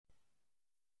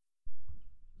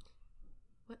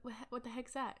What the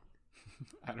heck's that?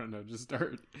 I don't know. Just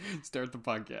start the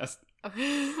podcast.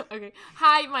 Okay. Okay.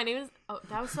 Hi, my name is... Oh,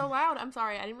 that was so loud. I'm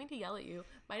sorry. I didn't mean to yell at you.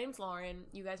 My name's Lauren.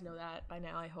 You guys know that by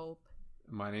now, I hope.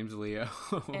 My name's Leo.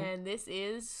 And this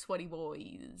is Sweaty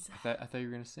Boys. I thought you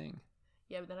were going to sing.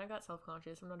 Yeah, but then I got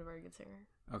self-conscious. I'm not a very good singer.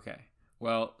 Okay.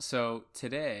 Well, so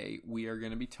today we are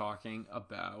going to be talking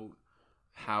about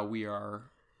how we are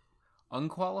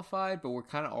unqualified, but we're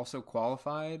kind of also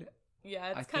qualified.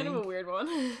 Yeah, it's kind of a weird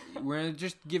one. We're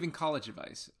just giving college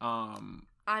advice. I'm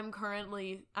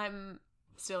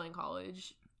still in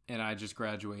college. And I just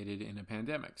graduated in a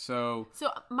pandemic. So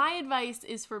my advice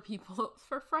is for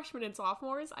freshmen and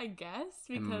sophomores, I guess,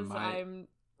 because I'm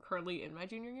currently in my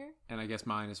junior year. And I guess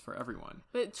mine is for everyone.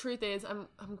 But truth is, I'm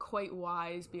quite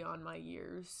wise beyond my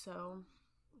years, so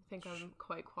I think I'm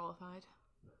quite qualified.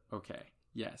 Okay.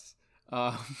 Yes.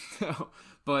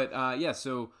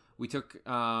 So we took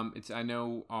I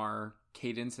know our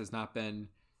cadence has not been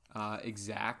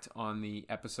exact on the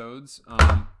episodes. Go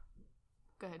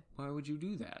ahead. Why would you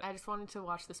do that? I just wanted to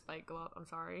watch the spike go up. I'm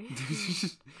sorry.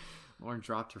 Lauren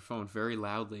dropped her phone very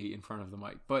loudly in front of the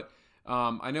mic. But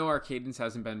I know our cadence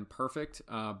hasn't been perfect,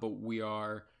 but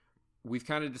we've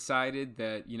kind of decided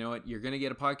that, you know what, you're going to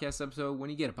get a podcast episode when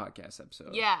you get a podcast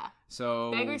episode. Yeah.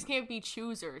 So beggars can't be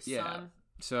choosers, son.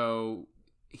 So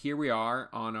here we are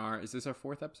on is this our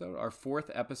fourth episode? Our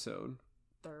fourth episode.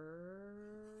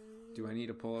 Third. Do I need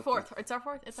to pull up? Fourth. It's our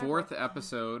fourth. It's fourth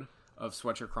episode of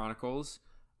Sweatshirt Chronicles.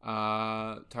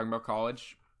 Talking about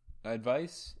college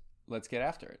advice. Let's get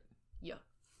after it. Yeah.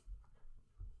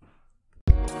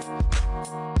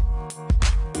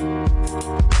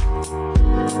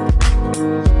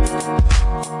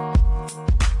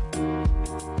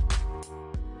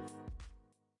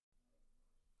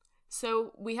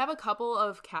 So we have a couple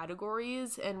of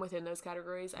categories, and within those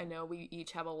categories, I know we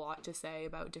each have a lot to say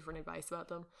about different advice about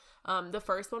them. The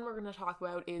first one we're going to talk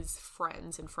about is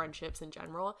friends and friendships in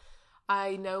general.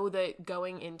 I know that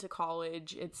going into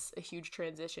college, it's a huge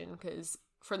transition because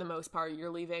for the most part,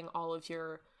 you're leaving all of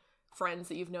your friends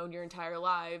that you've known your entire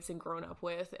lives and grown up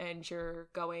with, and you're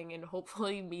going and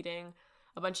hopefully meeting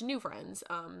a bunch of new friends.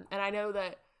 And I know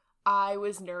that I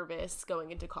was nervous going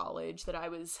into college that I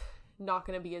was not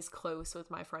going to be as close with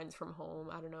my friends from home.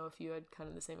 I don't know if you had kind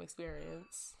of the same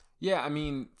experience. Yeah, I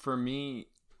mean, for me,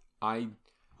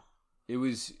 it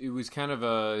was kind of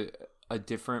a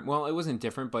different, well, it wasn't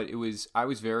different, but I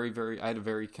was very, I had a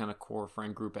very kind of core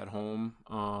friend group at home,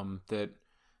 that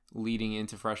leading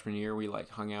into freshman year, we like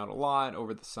hung out a lot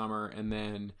over the summer, and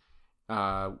then,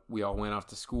 we all went off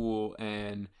to school,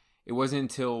 and it wasn't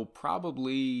until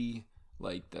probably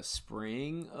like the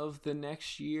spring of the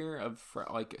next year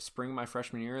spring of my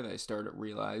freshman year that I started to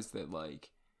realize that like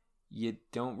you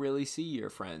don't really see your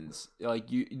friends, like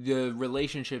the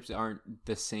relationships aren't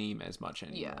the same as much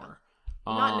anymore.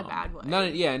 Yeah. Not in a bad way.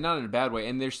 Not in a bad way.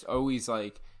 And there's always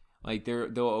like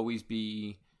there'll always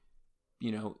be,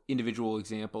 you know, individual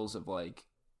examples of like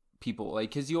people, like,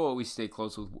 because you'll always stay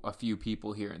close with a few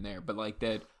people here and there, but like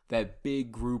that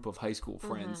big group of high school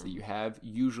friends that you have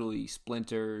usually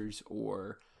splinters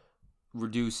or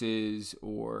reduces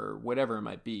or whatever it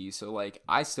might be. So like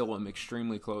I still am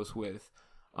extremely close with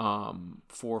 4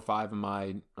 or 5 of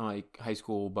my like high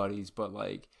school buddies, but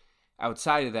like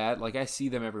outside of that, like I see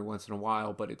them every once in a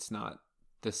while, but it's not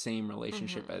the same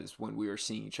relationship as when we were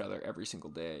seeing each other every single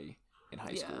day in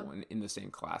high school and in the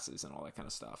same classes and all that kind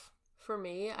of stuff. For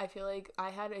me, I feel like I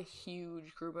had a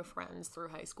huge group of friends through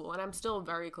high school, and I'm still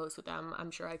very close with them. I'm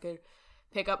sure I could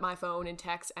pick up my phone and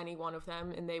text any one of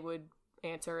them, and they would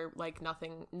answer like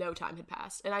nothing, no time had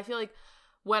passed. And I feel like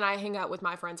when I hang out with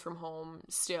my friends from home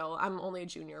still, I'm only a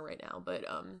junior right now, but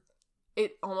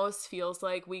it almost feels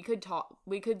like we could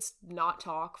not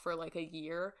talk for like a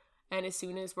year, and as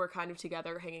soon as we're kind of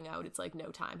together hanging out, it's like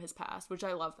no time has passed, which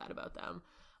I love that about them.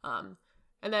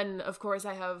 And then, of course,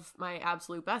 I have my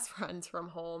absolute best friends from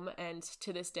home, and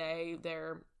to this day,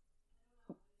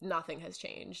 nothing has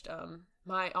changed.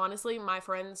 My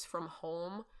friends from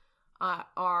home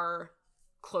are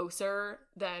closer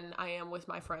than I am with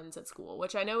my friends at school,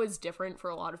 which I know is different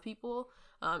for a lot of people,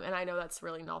 and I know that's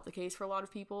really not the case for a lot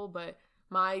of people, but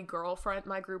my group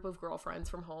of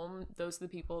girlfriends from home, those are the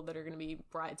people that are going to be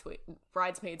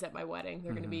bridesmaids at my wedding.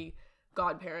 They're going to be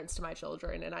godparents to my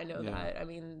children, and I know that. I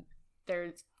mean,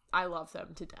 I love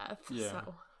them to death. Yeah.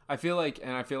 So I feel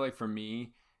like for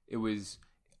me,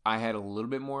 I had a little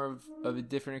bit more of a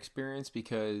different experience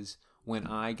because when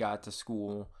I got to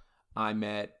school, I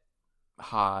met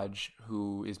Hodge,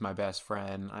 who is my best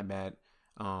friend. I met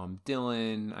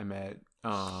Dylan. I met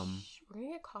We're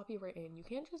gonna get copyright in. You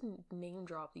can't just name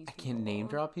drop these people. I can't name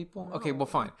drop people? No. Okay, well,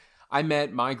 fine. I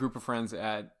met my group of friends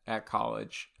at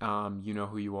college. You know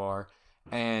who you are.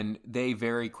 And they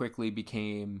very quickly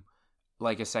became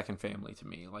like a second family to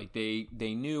me. Like they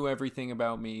knew everything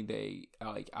about me.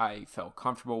 I felt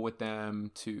comfortable with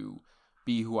them to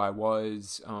be who I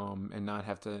was, and not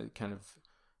have to kind of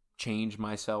change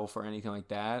myself or anything like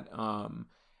that.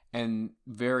 And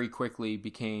very quickly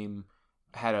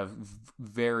had a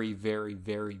very, very,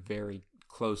 very, very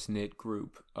close knit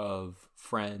group of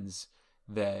friends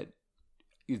that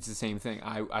it's the same thing.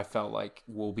 I felt like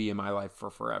will be in my life for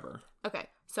forever. Okay,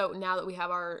 so now that we have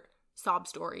our sob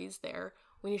stories there,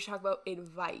 we need to talk about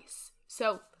advice.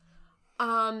 So,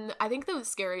 I think the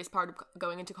scariest part of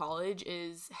going into college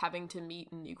is having to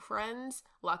meet new friends.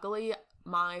 Luckily,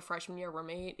 my freshman year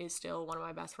roommate is still one of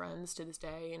my best friends to this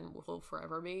day and will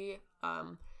forever be.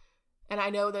 And I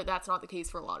know that that's not the case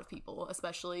for a lot of people,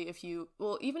 especially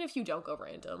even if you don't go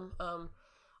random.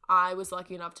 I was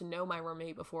lucky enough to know my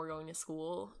roommate before going to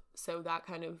school, so that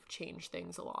kind of changed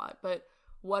things a lot. But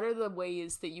what are the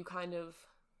ways that you kind of,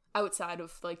 outside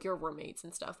of like your roommates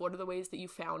and stuff, what are the ways that you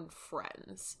found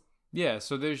friends? Yeah,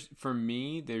 so for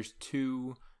me, there's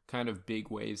two kind of big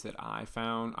ways that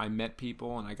I met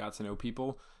people and I got to know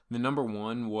people. The number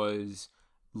one was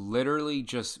literally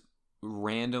just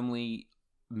randomly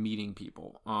meeting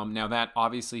people. Now that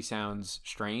obviously sounds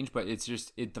strange, but it's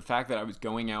just the fact that I was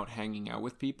going out, hanging out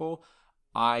with people.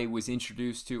 I was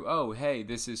introduced to, oh, hey,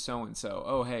 this is so and so.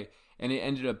 Oh, hey, and it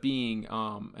ended up being,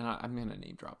 and I'm gonna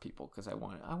name drop people because I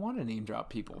want to name drop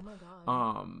people. Oh my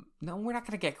god. No, we're not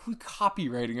gonna get who's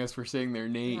copywriting us for saying their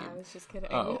name. Yeah, I was just kidding.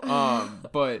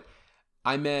 But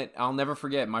I'll never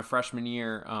forget my freshman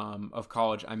year of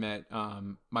college. I met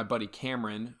my buddy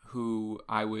Cameron, who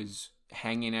I was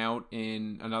hanging out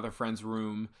in another friend's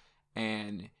room,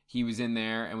 and he was in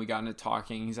there and we got into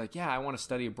talking. He's like, yeah, I want to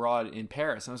study abroad in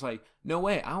Paris. And I was like, no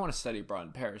way, I want to study abroad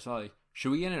in Paris. I'm like,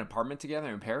 should we get an apartment together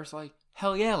in Paris? Like,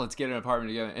 hell yeah, let's get an apartment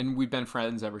together. And we've been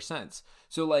friends ever since.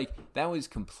 So like that was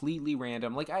completely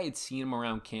random. Like I had seen him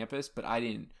around campus, but I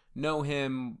didn't know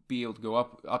him, be able to go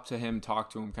up to him, talk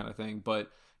to him, kind of thing.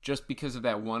 But just because of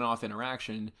that one-off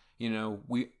interaction,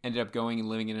 we ended up going and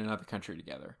living in another country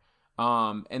together.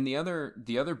 And the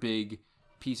other big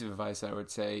piece of advice I would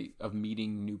say of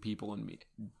meeting new people and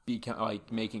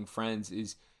making friends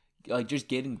is like just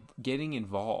getting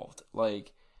involved.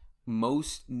 Like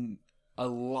a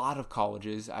lot of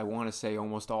colleges, I want to say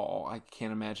almost all, I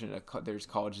can't imagine there's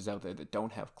colleges out there that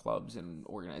don't have clubs and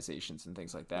organizations and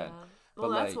things like that. Yeah.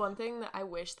 Well, but that's one thing that I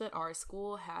wish that our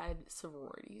school had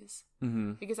sororities.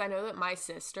 Mm-hmm. Because I know that my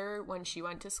sister, when she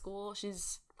went to school,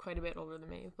 she's quite a bit older than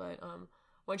me, but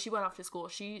when she went off to school,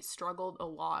 she struggled a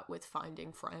lot with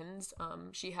finding friends.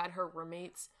 She had her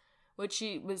roommates, which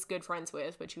she was good friends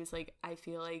with, but she was like, I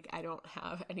feel like I don't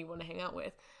have anyone to hang out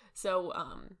with. So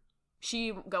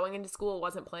she, going into school,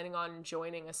 wasn't planning on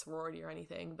joining a sorority or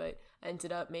anything, but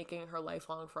ended up making her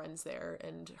lifelong friends there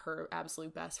and her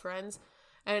absolute best friends.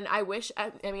 And I wish,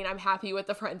 I mean, I'm happy with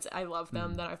the friends. I love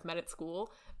them that I've met at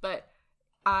school, but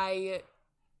I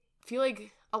feel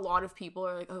like a lot of people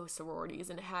are like, oh, sororities,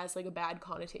 and it has like a bad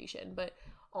connotation. But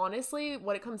honestly,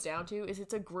 what it comes down to is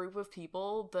it's a group of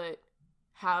people that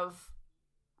have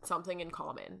something in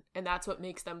common, and that's what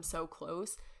makes them so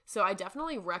close. So I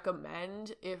definitely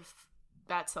recommend, if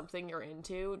that's something you're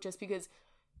into, just because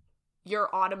you're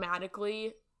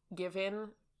automatically given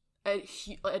a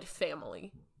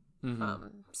family. Mm-hmm.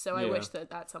 So I wish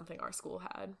that that's something our school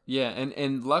had. Yeah,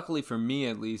 and luckily for me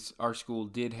at least, our school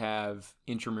did have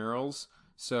intramurals.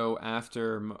 So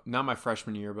after, not my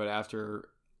freshman year, but after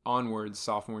onwards,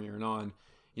 sophomore year and on,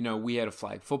 we had a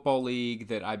flag football league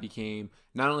that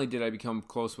not only did I become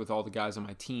close with all the guys on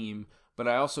my team, but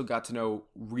I also got to know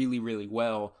really, really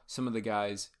well some of the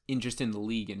guys in the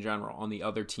league in general, on the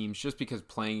other teams, just because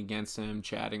playing against them,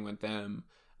 chatting with them.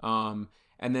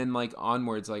 And then like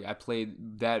onwards, like I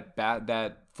played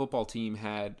that football team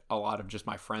had a lot of just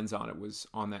my friends on it, was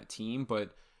on that team.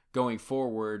 But going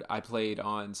forward, I played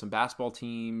on some basketball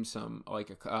teams, some like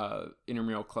a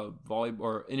intramural club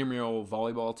or intramural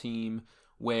volleyball team,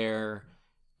 where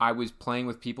I was playing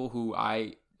with people who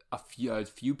a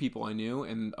few people I knew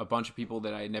and a bunch of people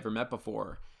that I had never met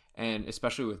before. And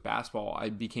especially with basketball, I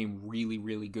became really,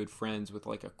 really good friends with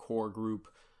like a core group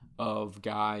of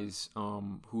guys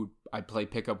who I play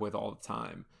pickup with all the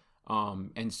time,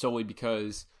 and solely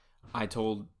because I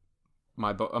told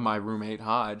my roommate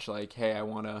Hodge, like, hey, I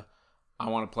want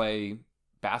to play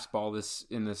basketball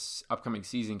in this upcoming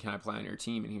season. Can I play on your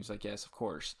team? And he was like, yes, of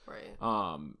course. Right.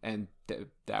 And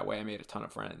that way I made a ton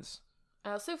of friends.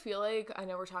 I also feel like, I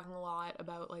know we're talking a lot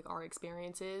about like our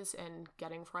experiences and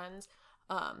getting friends.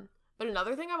 But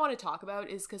another thing I want to talk about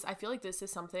is, because I feel like this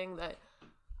is something that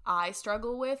I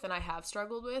struggle with and I have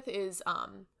struggled with, is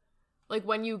like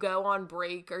when you go on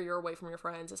break or you're away from your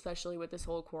friends, especially with this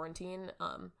whole quarantine,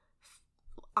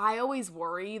 I always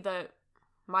worry that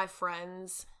my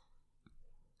friends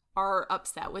are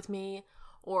upset with me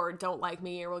or don't like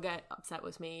me or will get upset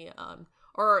with me,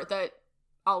 or that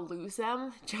I'll lose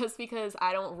them just because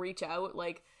I don't reach out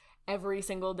like every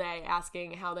single day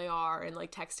asking how they are and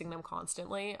like texting them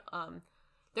constantly. And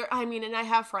I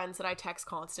have friends that I text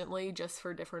constantly just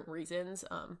for different reasons.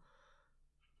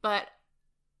 But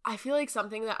I feel like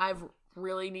something that I've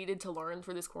really needed to learn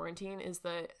for this quarantine is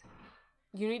that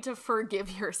you need to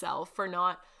forgive yourself for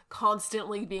not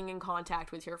constantly being in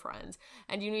contact with your friends.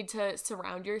 And you need to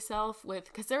surround yourself with,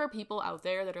 because there are people out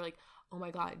there that are like, oh my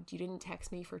God, you didn't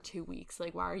text me for 2 weeks.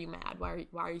 Like, why are you mad? Why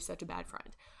are you such a bad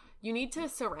friend? You need to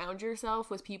surround yourself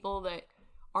with people that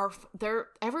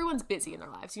everyone's busy in their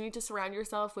lives. You need to surround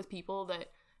yourself with people that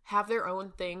have their own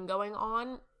thing going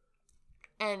on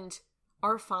and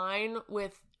are fine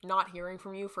with not hearing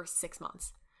from you for 6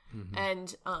 months. Mm-hmm.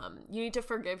 And you need to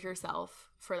forgive yourself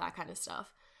for that kind of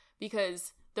stuff,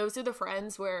 because those are the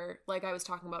friends where, like I was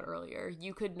talking about earlier,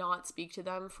 you could not speak to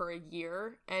them for a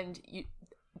year, and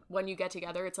when you get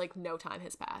together, it's like no time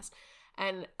has passed.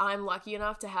 And I'm lucky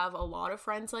enough to have a lot of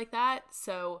friends like that,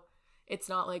 so it's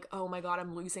not like, oh my God,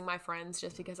 I'm losing my friends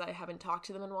just because I haven't talked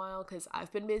to them in a while because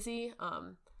I've been busy.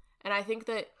 And I think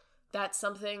that that's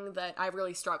something that I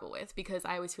really struggle with, because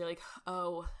I always feel like,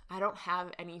 oh, I don't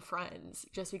have any friends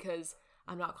just because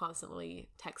I'm not constantly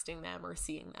texting them or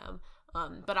seeing them.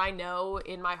 But I know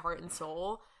in my heart and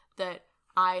soul that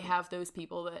I have those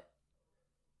people that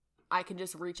I can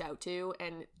just reach out to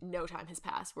and no time has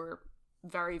passed. We're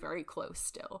very, very close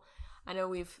still. I know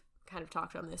we've kind of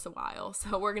talked on this a while,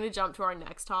 so we're going to jump to our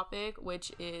next topic,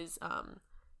 which is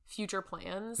future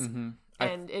plans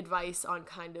and advice on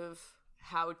kind of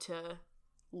how to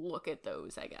look at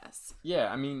those, I guess.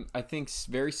 Yeah, I mean, I think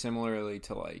very similarly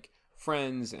to like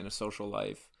friends and a social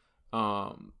life,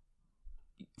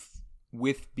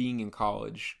 with being in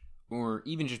college or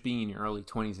even just being in your early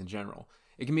 20s in general,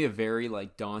 it can be a very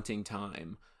like daunting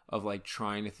time of like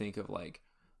trying to think of like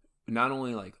not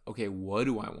only like, okay, what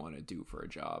do I want to do for a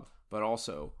job, but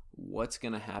also what's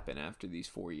going to happen after these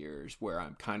 4 years where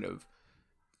I'm kind of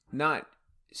not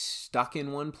stuck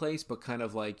in one place, but kind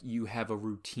of like you have a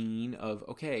routine of,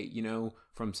 okay,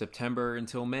 from September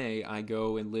until May, I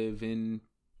go and live in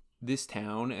this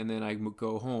town, and then I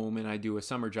go home and I do a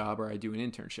summer job or I do an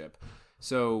internship.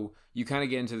 So you kind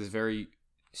of get into this very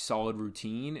solid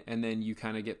routine, and then you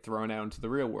kind of get thrown out into the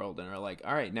real world and are like,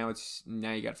 all right, now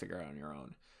you got to figure it out on your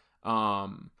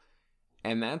own.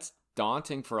 And that's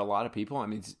daunting for a lot of people. I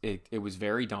mean, it was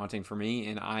very daunting for me,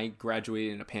 and I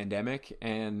graduated in a pandemic,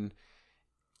 and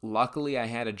luckily I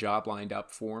had a job lined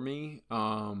up for me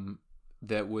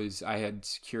that I had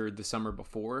secured the summer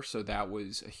before, so that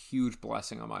was a huge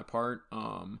blessing on my part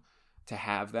to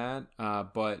have that.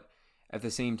 But at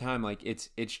the same time, like it's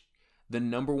the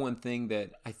number one thing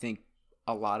that I think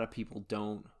a lot of people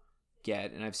don't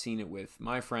get, and I've seen it with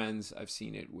my friends, I've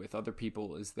seen it with other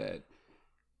people, is that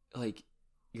like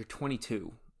you're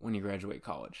 22 when you graduate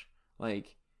college.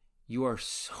 Like, you are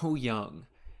so young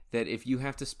that if you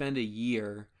have to spend a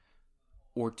year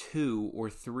or 2 or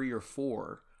 3 or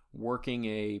 4 working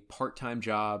a part-time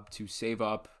job to save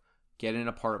up, get an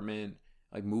apartment,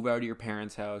 like move out of your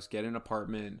parents' house, get an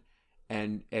apartment,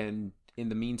 and in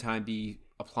the meantime be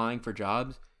applying for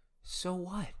jobs, so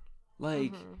what?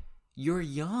 Like, you're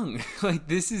young. Like,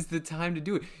 this is the time to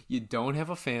do it. You don't have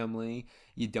a family.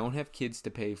 You don't have kids to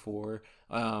pay for.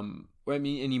 I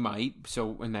mean, and you might.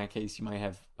 So in that case, you might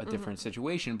have a different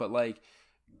situation. But like,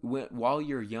 while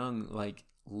you're young, like,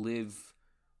 live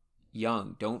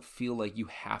young. Don't feel like you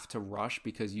have to rush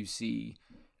because you see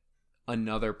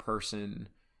another person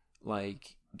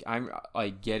like I'm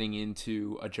like getting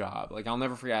into a job. Like, I'll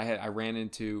never forget. I ran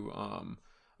into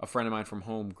a friend of mine from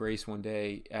home, Grace, one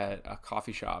day at a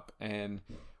coffee shop, and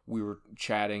we were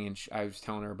chatting, and I was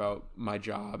telling her about my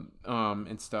job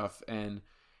and stuff, and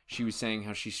she was saying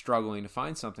how she's struggling to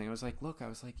find something. I was like, look,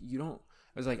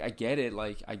 I get it.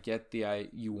 Like, I get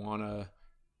you want to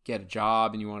get a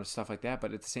job and you want to stuff like that,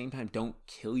 but at the same time, don't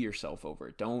kill yourself over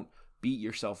it. Don't beat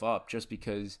yourself up just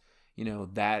because,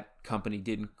 that company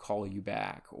didn't call you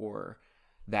back, or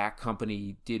that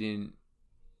company didn't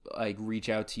like reach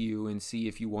out to you and see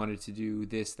if you wanted to do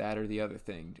this, that, or the other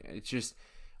thing. It's just,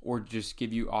 or just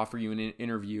offer you an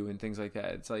interview and things like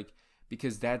that. It's like,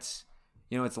 because that's,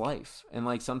 it's life. And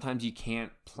like, sometimes you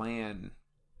can't plan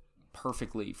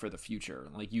perfectly for the future.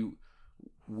 Like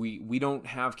we don't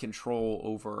have control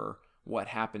over what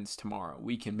happens tomorrow.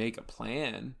 We can make a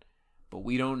plan, but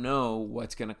we don't know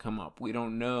what's going to come up. We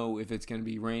don't know if it's going to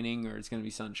be raining or it's going to be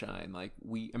sunshine. Like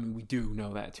we do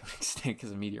know that to an extent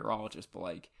because of meteorologists, but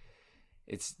like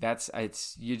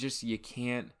you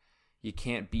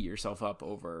can't beat yourself up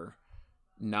over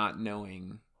not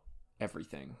knowing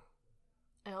everything.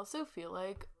 I also feel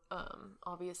like,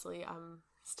 obviously I'm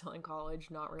still in college,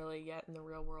 not really yet in the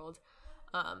real world.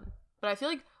 But I feel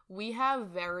like we have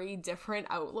very different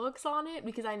outlooks on it,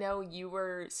 because I know you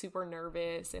were super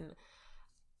nervous, and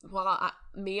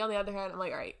me on the other hand, I'm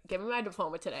like, all right, give me my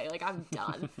diploma today. Like, I'm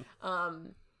done.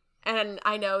 And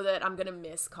I know that I'm going to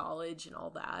miss college and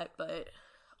all that, but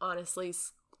honestly,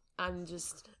 I'm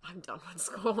done with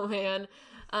school, man.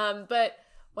 But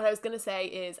what I was going to say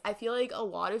is I feel like a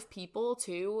lot of people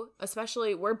too,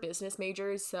 especially we're business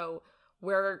majors, so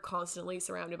we're constantly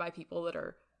surrounded by people that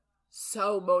are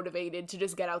so motivated to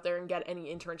just get out there and get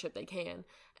any internship they can.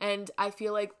 And I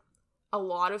feel like a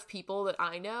lot of people that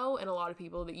I know, and a lot of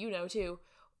people that you know too,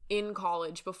 in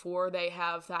college, before they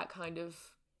have that kind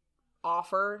of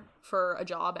offer for a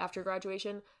job after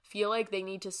graduation, feel like they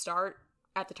need to start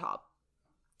at the top.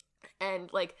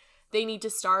 And like they need to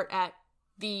start at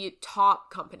the top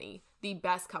company, the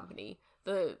best company,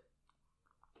 the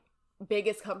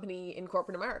biggest company in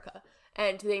corporate America.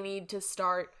 And they need to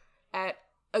start at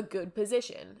a good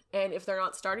position. And if they're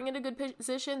not starting at a good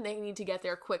position, they need to get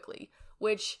there quickly,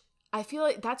 which I feel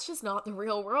like that's just not the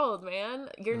real world, man.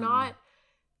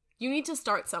 You need to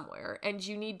start somewhere, and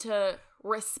you need to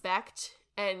respect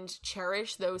and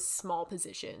cherish those small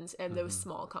positions and those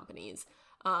small companies.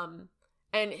 And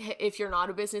if you're not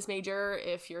a business major,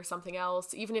 if you're something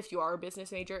else, even if you are a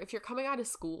business major, if you're coming out of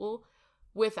school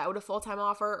without a full-time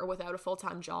offer or without a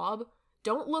full-time job,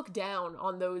 don't look down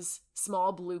on those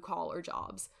small blue-collar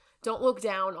jobs. Don't look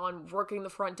down on working the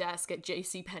front desk at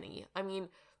JCPenney. I mean,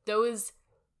 those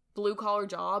blue-collar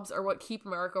jobs are what keep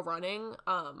America running.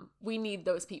 We need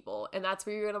those people, and that's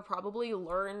where you're going to probably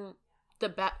learn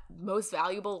the most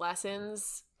valuable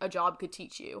lessons a job could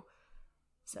teach you.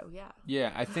 So, yeah.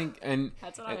 Yeah, I think, and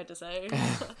that's what I had to say.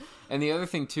 And the other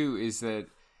thing, too, is that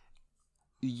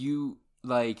you,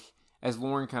 like, as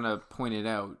Lauren kind of pointed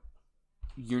out,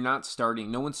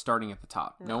 no one's starting at the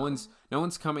top. No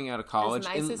one's coming out of college.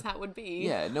 As nice as that would be.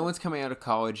 Yeah, no one's coming out of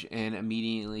college and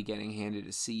immediately getting handed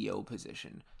a CEO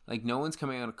position. Like, no one's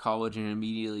coming out of college and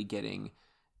immediately getting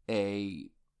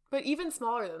But even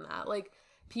smaller than that, like,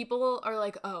 people are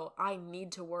like, oh, I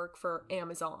need to work for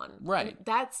Amazon. Right. And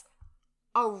that's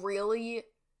a really,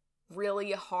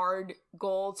 really hard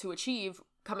goal to achieve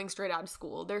coming straight out of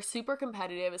school. They're super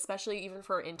competitive, especially even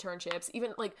for internships,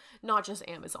 even like not just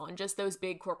Amazon, just those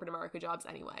big corporate America jobs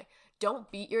anyway.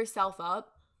 Don't beat yourself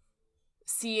up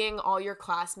seeing all your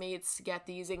classmates get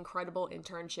these incredible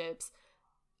internships.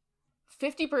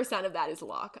 50% of that is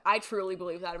luck. I truly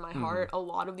believe that in my heart. A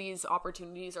lot of these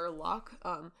opportunities are luck.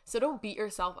 So don't beat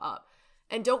yourself up.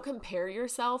 And don't compare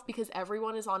yourself, because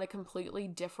everyone is on a completely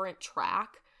different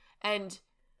track. And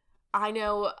I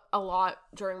know a lot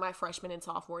during my freshman and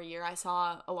sophomore year, I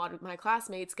saw a lot of my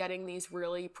classmates getting these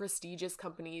really prestigious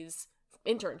companies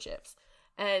internships.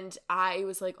 And I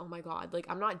was like, oh my God, like,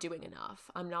 I'm not doing enough.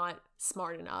 I'm not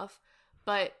smart enough.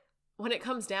 But when it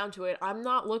comes down to it, I'm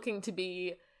not looking to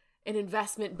be an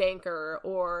investment banker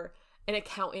or an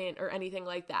accountant or anything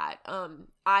like that.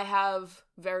 I have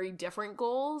very different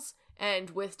goals,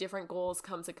 and with different goals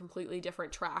comes a completely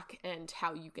different track and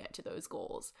how you get to those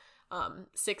goals.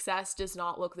 Success does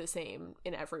not look the same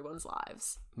in everyone's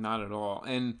lives. Not at all.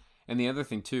 And the other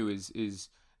thing too is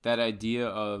that idea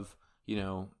of, you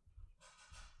know,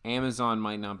 Amazon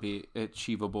might not be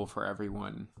achievable for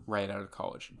everyone right out of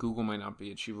college. Google might not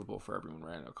be achievable for everyone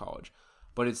right out of college.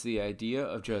 But it's the idea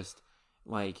of just,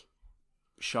 like,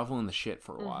 shoveling the shit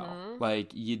for a while.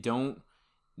 Like,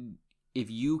 if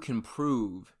you can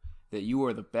prove that you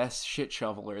are the best shit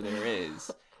shoveler there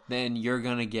is, then you're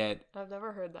gonna get... I've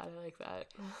never heard that like that.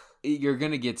 You're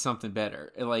gonna get something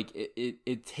better. Like,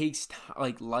 it takes...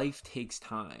 Like, life takes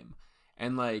time.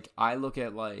 And, like, I look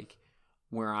at, like,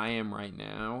 where I am right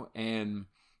now, and,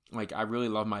 like, I really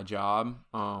love my job,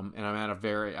 and I'm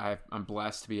at I'm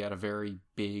blessed to be at a very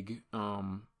big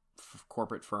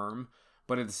corporate firm,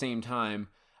 but at the same time,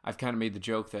 I've kind of made the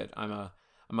joke that I'm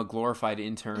a glorified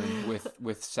intern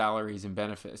with salaries and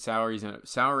benefits,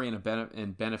 salary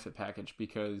and benefit package,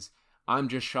 because I'm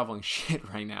just shoveling shit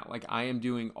right now. Like, I am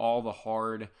doing all the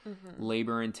hard,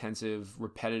 labor-intensive,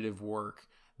 repetitive work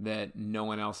that no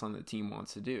one else on the team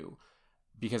wants to do,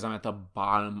 because I'm at the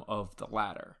bottom of the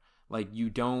ladder. Like, you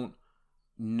don't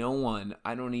no one,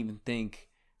 I don't even think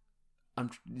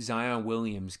Zion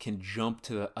Williams can jump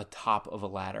to a top of a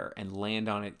ladder and land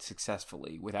on it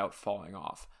successfully without falling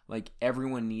off. Like,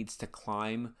 everyone needs to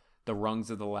climb the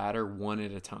rungs of the ladder one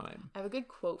at a time. I have a good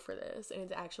quote for this, and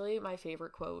it's actually my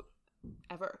favorite quote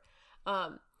ever.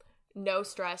 No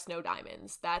stress, no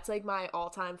diamonds. That's like my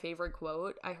all-time favorite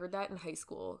quote. I heard that in high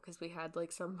school because we had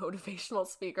like some motivational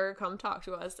speaker come talk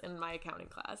to us in my accounting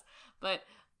class. But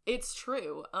it's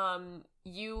true. Some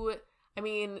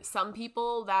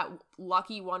people, that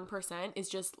lucky 1% is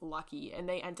just lucky, and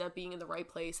they end up being in the right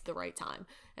place at the right time.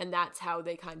 And that's how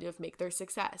they kind of make their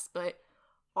success. But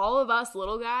all of us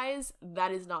little guys,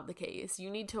 that is not the case. You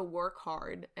need to work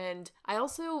hard. And I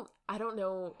don't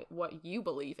know what you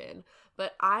believe in,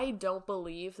 but I don't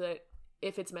believe that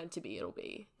if it's meant to be, it'll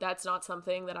be. That's not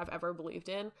something that I've ever believed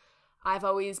in. I've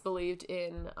always believed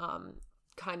in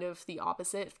kind of the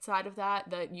opposite side of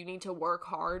that you need to work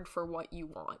hard for what you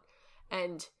want.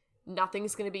 And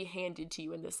nothing's going to be handed to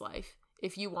you in this life.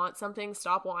 If you want something,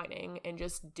 stop whining and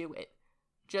just do it.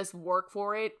 Just work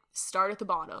for it, start at the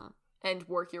bottom, and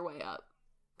work your way up.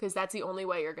 Because that's the only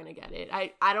way you're going to get it.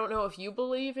 I don't know if you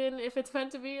believe in if it's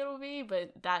meant to be, it'll be,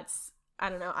 but I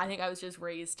don't know. I think I was just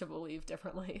raised to believe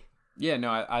differently. Yeah, no,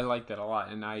 I like that a lot,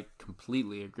 and I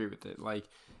completely agree with it. Like,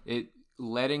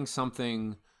 letting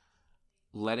something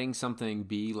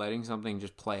be, letting something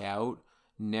just play out,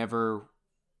 never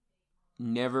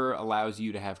allows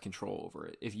you to have control over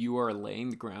it. If you are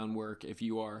laying the groundwork, if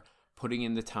you are putting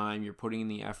in the time, you're putting in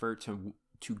the effort to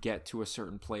get to a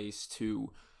certain place,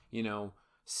 to,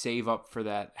 save up for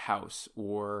that house,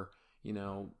 or,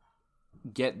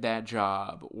 get that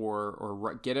job,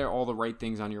 or get all the right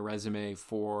things on your resume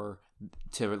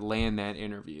to land that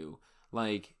interview.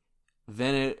 Like,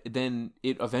 then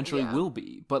it eventually will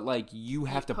be. But like, you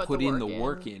have to put in the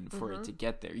work in for it to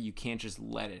get there. You can't just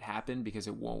let it happen, because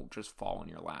it won't just fall in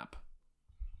your lap.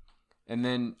 And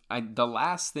then the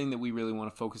last thing that we really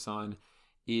want to focus on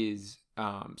is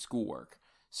schoolwork.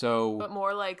 So, but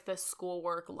more like the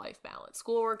schoolwork life balance,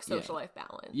 schoolwork social life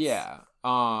balance. Yeah.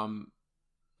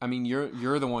 I mean,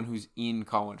 you're the one who's in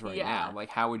college right now. Like,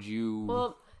 how would you?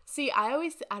 Well, see, I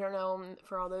don't know,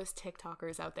 for all those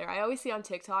TikTokers out there, I always see on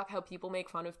TikTok how people make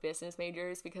fun of business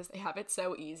majors because they have it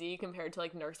so easy compared to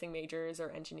like nursing majors or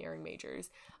engineering majors.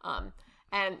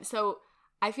 And so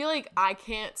I feel like I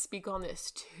can't speak on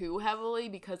this too heavily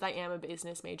because I am a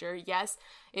business major. Yes,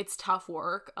 it's tough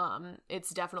work. It's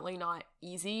definitely not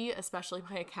easy, especially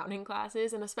my accounting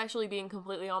classes, and especially being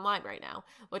completely online right now,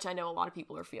 which I know a lot of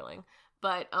people are feeling.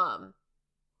 But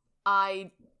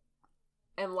I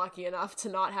am lucky enough to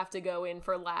not have to go in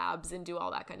for labs and do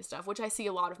all that kind of stuff, which I see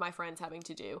a lot of my friends having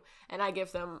to do, and I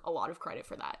give them a lot of credit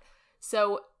for that.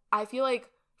 So I feel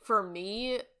like for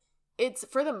me, it's,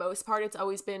 for the most part, it's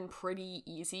always been pretty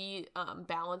easy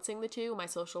balancing the two, my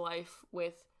social life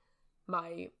with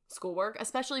my schoolwork,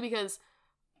 especially because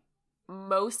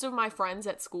most of my friends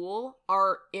at school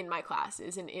are in my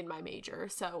classes and in my major.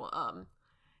 So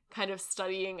kind of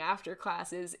studying after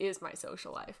classes is my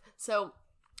social life. So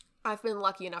I've been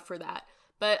lucky enough for that.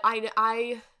 But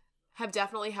I have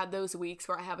definitely had those weeks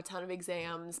where I have a ton of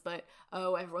exams, but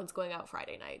everyone's going out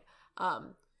Friday night.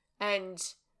 And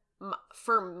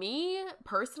for me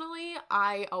personally,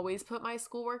 I always put my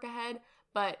schoolwork ahead,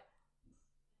 but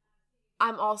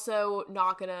I'm also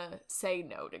not gonna say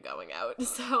no to going out.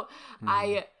 So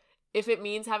if it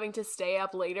means having to stay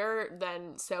up later,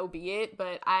 then so be it.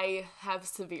 But I have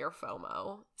severe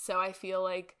FOMO. So I feel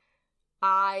like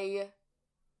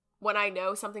when I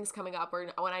know something's coming up, or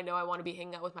when I know I want to be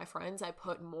hanging out with my friends, I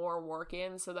put more work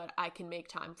in so that I can make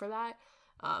time for that.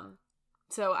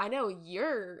 So I know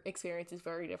your experience is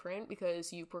very different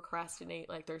because you procrastinate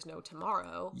like there's no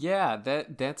tomorrow. Yeah,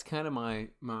 that's kind of my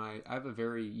I have a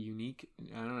very unique,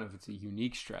 I don't know if it's a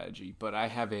unique strategy, but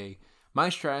my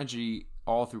strategy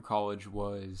all through college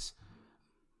was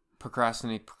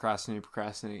procrastinate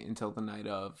until the night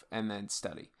of, and then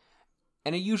study.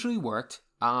 And it usually worked.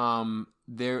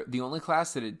 The only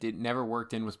class that it never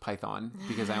worked in was Python,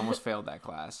 because I almost failed that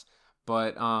class.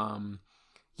 But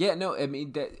yeah, no, I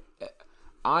mean that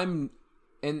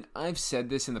and I've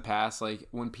said this in the past, like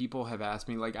when people have asked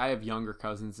me, like I have younger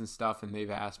cousins and stuff, and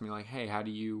they've asked me like, hey, how do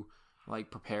you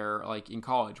like prepare like in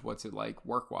college? What's it like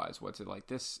work-wise? What's it like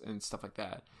this and stuff like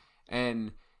that?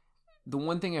 And the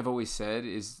one thing I've always said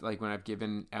is, like, when I've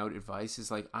given out advice is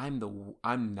like,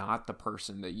 I'm not the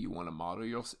person that you want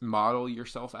to model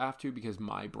yourself after, because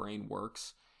my brain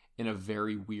works in a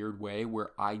very weird way where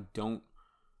I don't.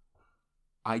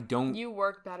 You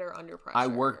work better under pressure. I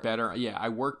work better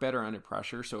under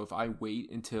pressure. So if I wait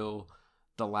until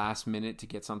the last minute to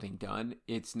get something done,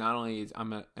 it's not only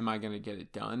am I going to get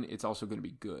it done, it's also going to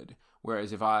be good.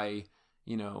 Whereas if I,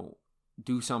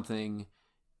 do something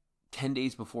 10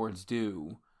 days before it's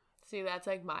due. See, that's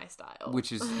like my style.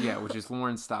 Which is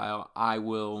Lauren's style. I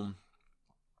will,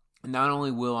 not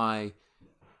only will I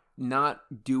not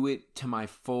do it to my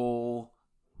full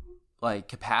like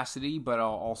capacity, but I'll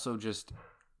also just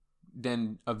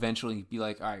then eventually be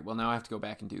like, all right, well now I have to go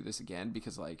back and do this again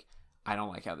because like I don't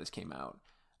like how this came out.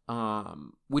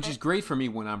 Which is great for me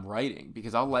when I'm writing,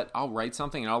 because I'll write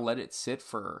something and I'll let it sit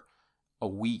for a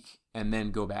week and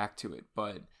then go back to it.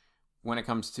 But when it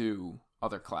comes to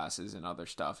other classes and other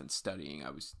stuff and studying, I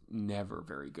was never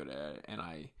very good at it, and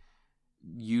I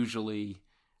usually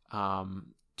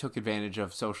took advantage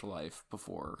of social life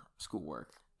before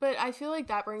schoolwork. But I feel like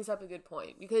that brings up a good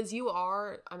point, because you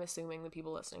are, I'm assuming the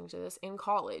people listening to this, in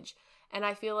college, and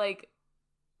I feel like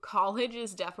college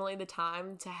is definitely the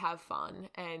time to have fun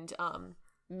and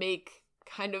make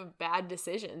kind of bad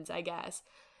decisions, I guess.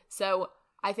 So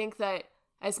I think that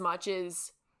as much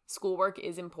as schoolwork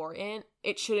is important,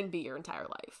 it shouldn't be your entire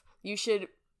life. You should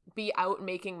be out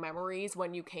making memories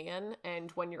when you can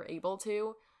and when you're able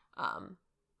to.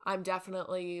 I'm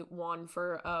definitely one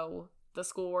for, the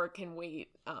schoolwork can wait,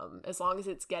 as long as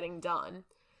it's getting done.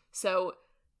 So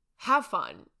have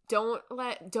fun. You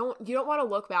don't want to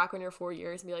look back on your 4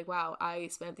 years and be like, wow, I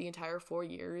spent the entire 4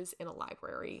 years in a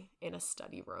library, in a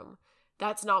study room.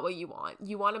 That's not what you want.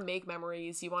 You want to make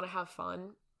memories. You want to have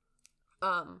fun.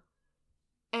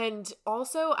 And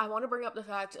also, I want to bring up the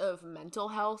fact of mental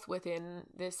health within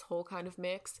this whole kind of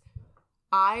mix.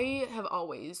 I have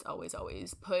always, always,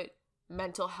 always put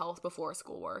mental health before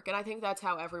schoolwork, and I think that's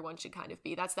how everyone should kind of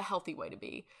be. That's the healthy way to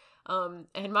be.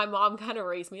 And my mom kind of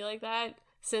raised me like that.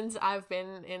 Since I've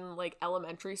been in like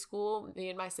elementary school, me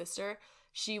and my sister,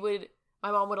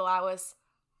 my mom would allow us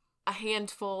a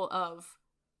handful of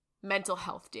mental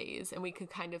health days, and we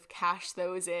could kind of cash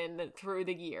those in through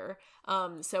the year.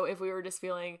 So if we were just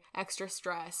feeling extra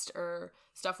stressed or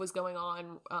stuff was going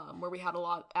on, where we had a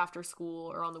lot after school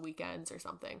or on the weekends or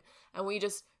something,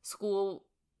 and school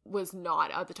was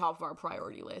not at the top of our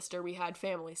priority list, or we had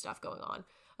family stuff going on,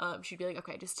 she'd be like,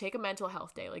 okay, just take a mental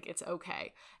health day. Like, it's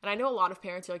okay. And I know a lot of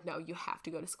parents are like, no, you have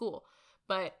to go to school.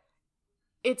 But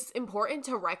it's important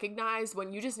to recognize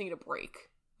when you just need a break.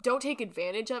 Don't take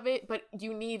advantage of it, but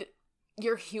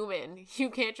you're human. You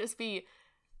can't just be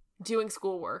doing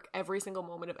schoolwork every single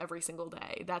moment of every single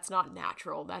day. That's not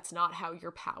natural. That's not how you're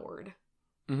powered.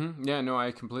 Mm-hmm. Yeah, no,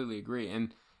 I completely agree.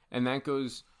 And that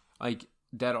goes, like,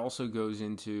 that also goes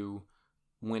into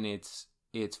when it's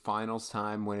finals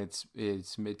time, when it's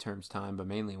midterms time, but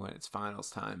mainly when it's finals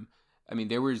time. I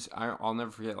mean, I'll never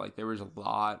forget, like, there was a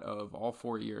lot of, all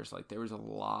 4 years, like, there was a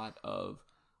lot of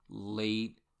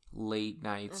late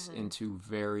nights into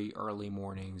very early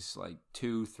mornings, like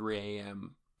 2, 3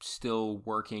 a.m., still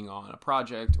working on a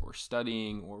project or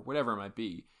studying or whatever it might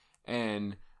be.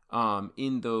 And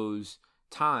in those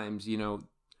times,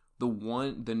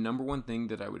 the number one thing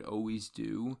that I would always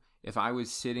do if I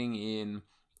was sitting in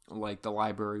like the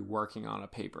library working on a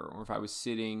paper, or if I was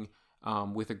sitting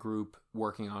with a group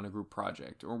working on a group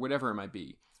project or whatever it might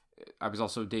be. I was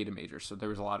also a data major, so there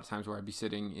was a lot of times where I'd be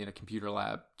sitting in a computer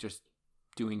lab just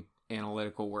doing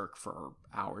analytical work for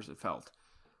hours, it felt.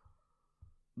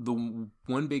 The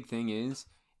one big thing is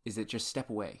that just step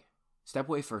away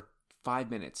for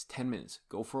 5 minutes, 10 minutes,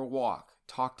 go for a walk,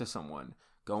 talk to someone,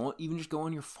 even just go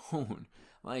on your phone.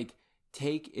 Like,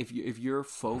 if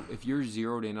you're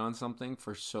zeroed in on something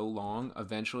for so long,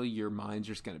 eventually your mind's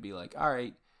just going to be like, all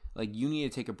right, like, you need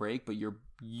to take a break, but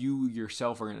you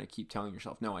yourself are going to keep telling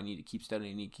yourself, no, I need to keep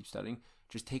studying.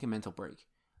 Just take a mental break.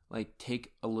 Like,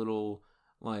 take a little,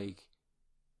 like,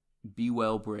 be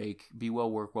well break, be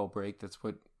well, work well break. That's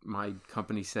what my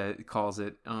company calls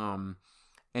it. And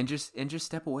just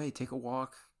step away, take a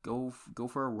walk, go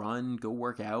for a run, go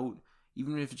work out,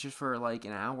 even if it's just for like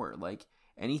an hour, like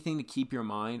anything to keep your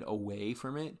mind away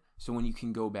from it. So when you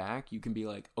can go back, you can be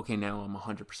like, okay, now I'm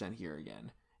 100% here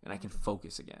again, and I can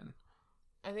focus again.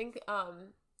 I think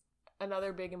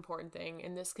another big important thing,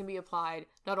 and this can be applied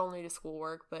not only to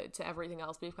schoolwork, but to everything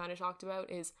else we've kind of talked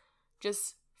about, is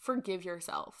just forgive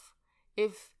yourself.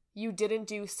 If you didn't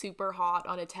do super hot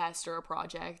on a test or a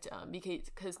project,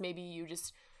 because maybe you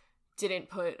just didn't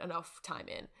put enough time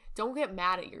in, don't get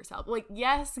mad at yourself. Like,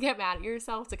 yes, get mad at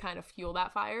yourself to kind of fuel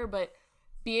that fire, but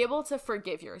be able to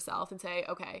forgive yourself and say,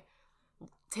 okay,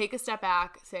 take a step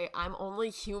back, say, I'm only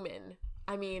human.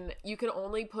 I mean, you can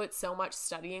only put so much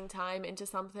studying time into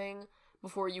something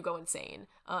before you go insane.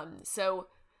 So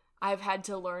I've had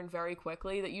to learn very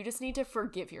quickly that you just need to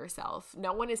forgive yourself.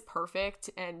 No one is perfect,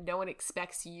 and no one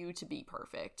expects you to be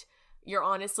perfect. You're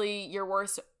honestly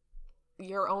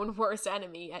your own worst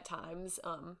enemy at times.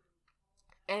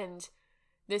 And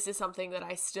this is something that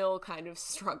I still kind of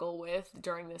struggle with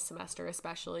during this semester,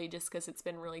 especially just because it's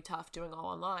been really tough doing all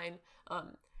online.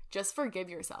 Just forgive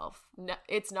yourself. No,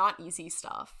 it's not easy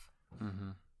stuff. Mm-hmm.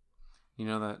 You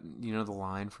know the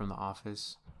line from The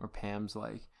Office where Pam's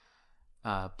like,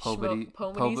 Pobody's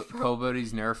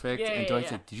nerfed, and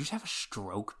Dwight's like, did you just have a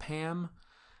stroke, Pam?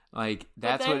 Like,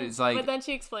 that's what it's like. But then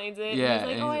she explains it, yeah, and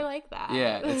he's like, I like that.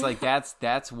 Yeah, it's like,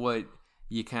 that's what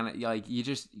you kind of, like,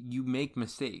 you make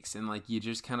mistakes, and, like, you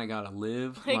just kind of gotta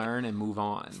live, like, learn, and move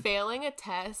on. Failing a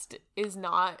test is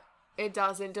not, it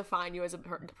doesn't define you as a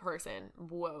person.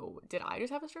 Whoa, did I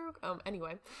just have a stroke?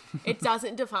 Anyway, it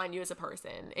doesn't define you as a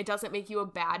person. It doesn't make you a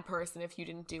bad person if you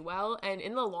didn't do well. And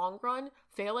in the long run,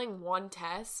 failing one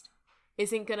test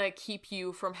isn't gonna keep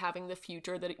you from having the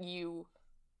future that you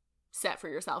set for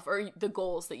yourself, or the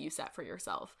goals that you set for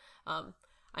yourself.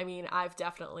 I mean, I've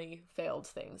definitely failed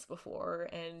things before,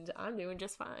 and I'm doing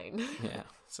just fine. Yeah,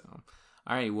 so,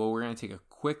 all right, well, we're gonna take a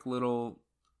quick little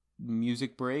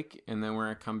music break, and then we're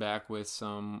gonna come back with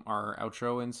our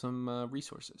outro and some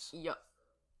resources. Yep.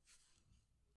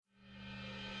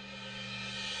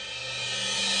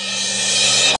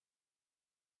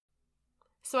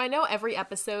 So I know every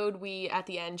episode we at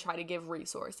the end try to give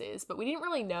resources, but we didn't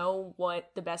really know what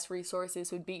the best resources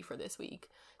would be for this week.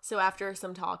 So after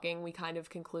some talking, we kind of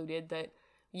concluded that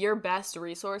your best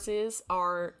resources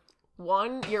are,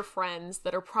 one, your friends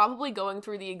that are probably going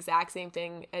through the exact same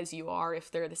thing as you are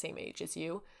if they're the same age as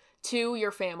you. Two,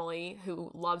 your family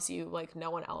who loves you like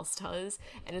no one else does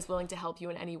and is willing to help you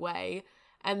in any way.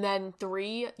 And then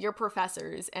three, your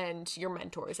professors and your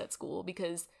mentors at school,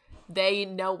 because they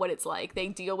know what it's like. They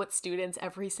deal with students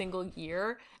every single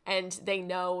year, and they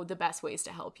know the best ways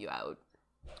to help you out.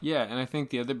 Yeah, and I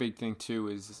think the other big thing too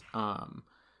is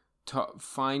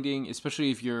finding,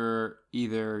 especially if you're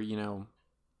either,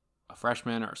 a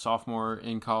freshman or a sophomore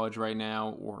in college right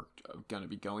now, or going to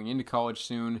be going into college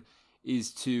soon,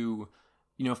 is to,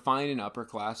 find an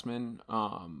upperclassman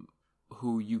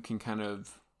who you can kind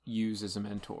of use as a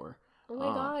mentor. Oh my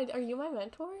God, are you my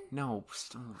mentor? No,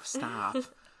 stop.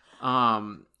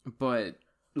 But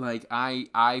like I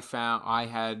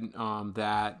had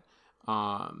that,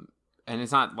 and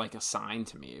it's not like assigned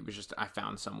to me. It was just I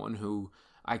found someone who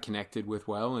I connected with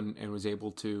well and was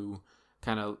able to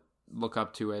kind of look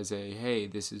up to as hey,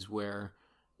 this is where,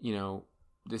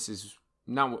 this is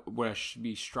not what I should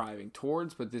be striving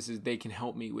towards, but they can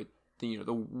help me with the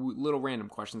little random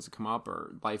questions that come up,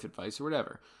 or life advice or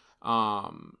whatever.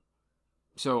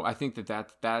 So I think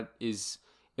that is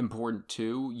important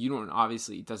too.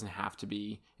 It doesn't have to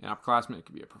be an upperclassman. It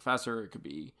could be a professor. It could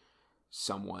be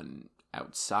someone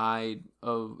outside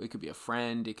it could be a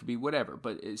friend. It could be whatever,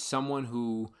 but it's someone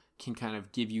who can kind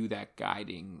of give you that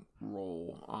guiding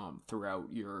role throughout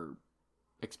your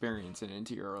experience and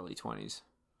into your early 20s.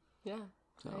 Yeah.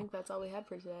 So. I think that's all we had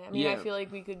for today. I mean, yeah. I feel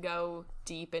like we could go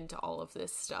deep into all of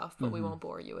this stuff, but we won't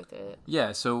bore you with it.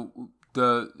 Yeah, so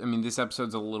this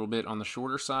episode's a little bit on the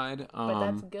shorter side. But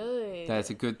that's good. That's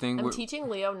a good thing. I'm teaching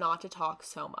Leo not to talk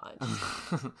so much.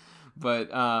 But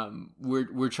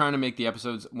we're trying to make the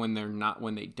episodes when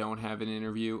they don't have an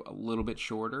interview a little bit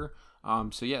shorter.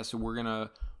 So we're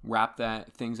gonna wrap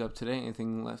things up today.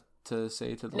 Anything left to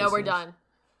say to the listeners? No, we're done.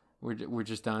 We're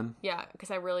just done? Yeah,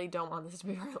 because I really don't want this to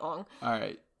be very long. All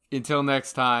right. Until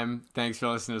next time, thanks for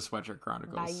listening to Sweatshirt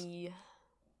Chronicles. Bye.